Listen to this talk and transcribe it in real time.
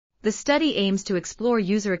The study aims to explore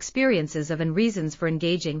user experiences of and reasons for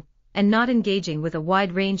engaging and not engaging with a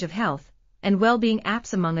wide range of health and well-being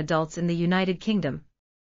apps among adults in the United Kingdom.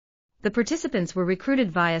 The participants were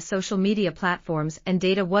recruited via social media platforms and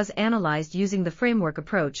data was analyzed using the framework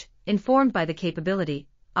approach, informed by the capability,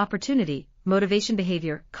 opportunity, motivation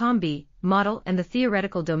behavior, COMB, model and the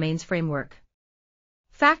theoretical domains framework.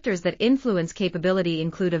 Factors that influence capability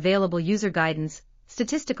include available user guidance,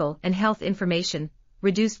 statistical and health information,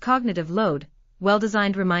 reduced cognitive load,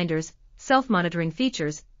 well-designed reminders, self-monitoring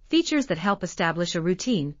features, features that help establish a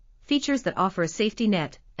routine, features that offer a safety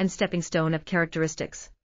net, and stepping stone app characteristics.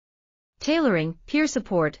 Tailoring, peer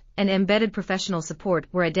support, and embedded professional support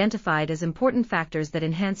were identified as important factors that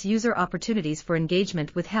enhance user opportunities for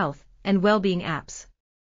engagement with health and well-being apps.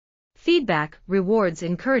 Feedback, rewards,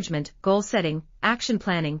 encouragement, goal setting, action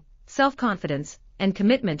planning, self-confidence, and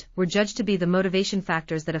commitment were judged to be the motivation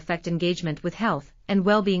factors that affect engagement with health and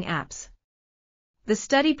well-being apps. The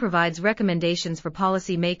study provides recommendations for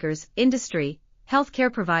policy makers, industry,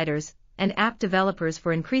 healthcare providers, and app developers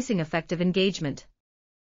for increasing effective engagement.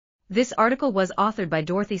 This article was authored by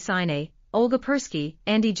Dorothy, Szinay, Olga, Perski,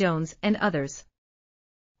 Andy Jones, and others.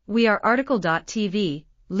 We are RTCLTV,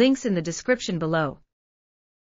 links in the description below.